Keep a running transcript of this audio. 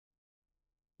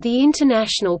The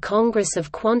International Congress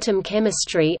of Quantum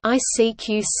Chemistry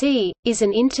 (ICQC) is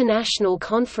an international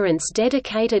conference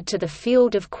dedicated to the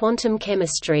field of quantum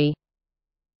chemistry.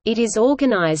 It is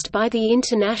organized by the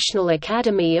International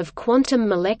Academy of Quantum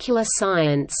Molecular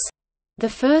Science. The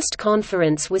first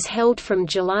conference was held from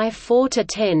July 4 to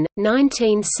 10,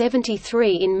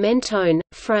 1973 in Mentone,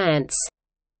 France.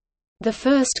 The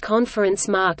first conference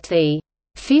marked the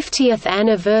 50th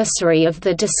anniversary of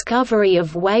the discovery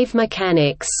of wave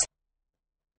mechanics.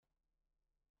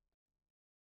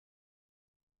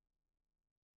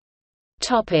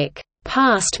 Topic: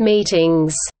 Past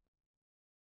meetings.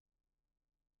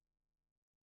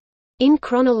 In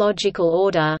chronological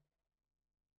order: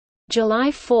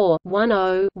 July 4,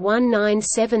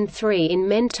 1973 in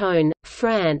Mentone,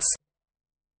 France.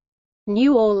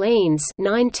 New Orleans,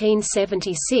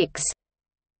 1976.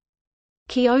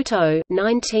 Kyoto,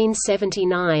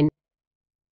 1979.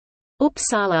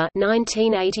 Uppsala,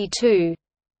 1982.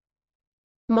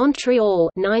 Montreal,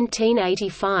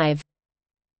 1985.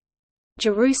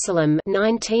 Jerusalem,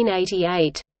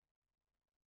 1988.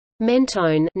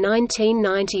 Mentone,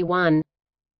 1991.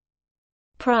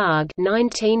 Prague,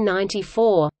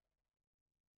 1994.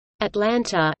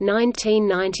 Atlanta,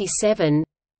 1997.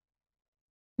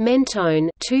 Mentone,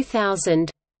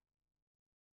 2000.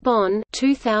 Bonn,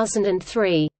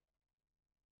 2003.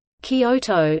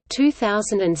 Kyoto,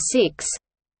 2006.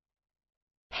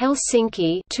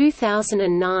 Helsinki,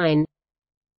 2009.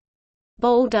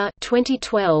 Boulder,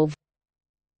 2012.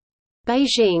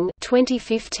 Beijing,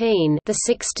 2015. The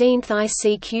 16th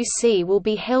ICQC will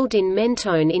be held in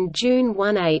Mentone in June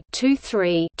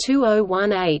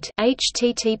 18-23-2018.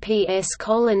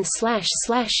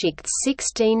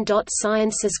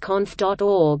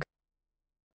 https://ict16.sciencesconf.org.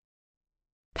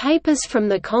 Papers from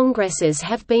the congresses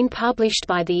have been published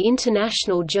by the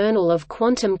International Journal of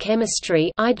Quantum Chemistry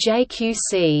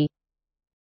 (IJQC).